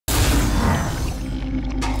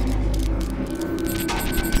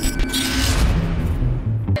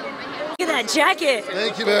that jacket.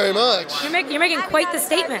 Thank you very much. You're making quite the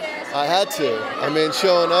statement. I had to. I mean,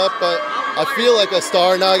 showing up, but I feel like a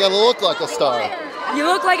star. Now I gotta look like a star. You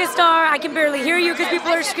look like a star. I can barely hear you because people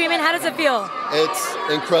are screaming. How does it feel? It's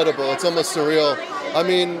incredible. It's almost surreal. I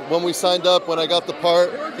mean, when we signed up, when I got the part,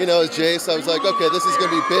 you know, as Jace, I was like, okay, this is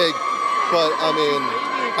gonna be big. But I mean,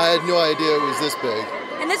 I had no idea it was this big.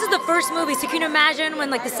 And this is the first movie, so can you imagine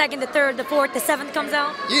when like the second, the third, the fourth, the seventh comes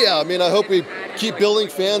out? Yeah, I mean, I hope we keep building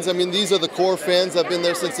fans. I mean, these are the core fans that have been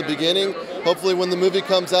there since the beginning. Hopefully when the movie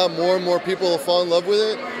comes out, more and more people will fall in love with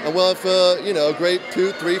it, and we'll have, you know, a great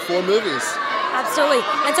 2, 3, 4 movies. Absolutely.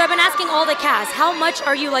 And so I've been asking all the cast, how much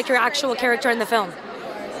are you like your actual character in the film?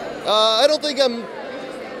 I don't think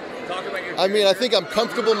I think I'm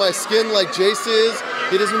comfortable in my skin like Jace is.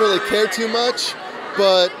 He doesn't really care too much,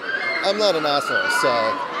 but I'm not an asshole, so.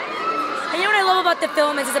 And you know what I love about the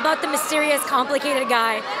film is it's about the mysterious, complicated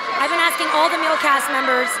guy. I've been asking all the male cast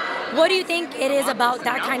members, what do you think it is about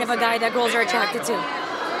that kind of a guy that girls are attracted to?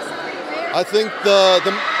 I think the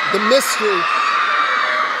mystery.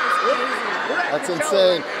 That's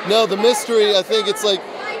insane. No, the mystery, I think it's like,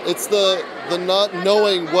 it's the not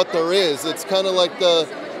knowing what there is. It's kind of like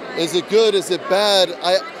is it good, is it bad?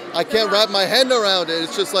 I can't wrap my head around it.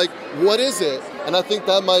 It's just like, what is it? And I think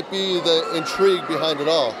that might be the intrigue behind it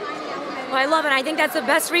all. Well, I love it. I think that's the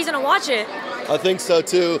best reason to watch it. I think so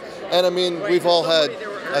too. And I mean, we've all had,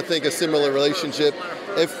 I think, a similar relationship.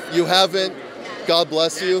 If you haven't, God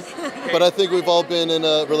bless you. But I think we've all been in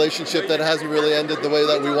a relationship that hasn't really ended the way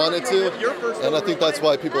that we wanted to. And I think that's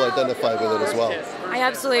why people identify with it as well. I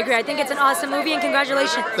absolutely agree. I think it's an awesome movie, and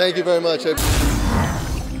congratulations. Thank you very much.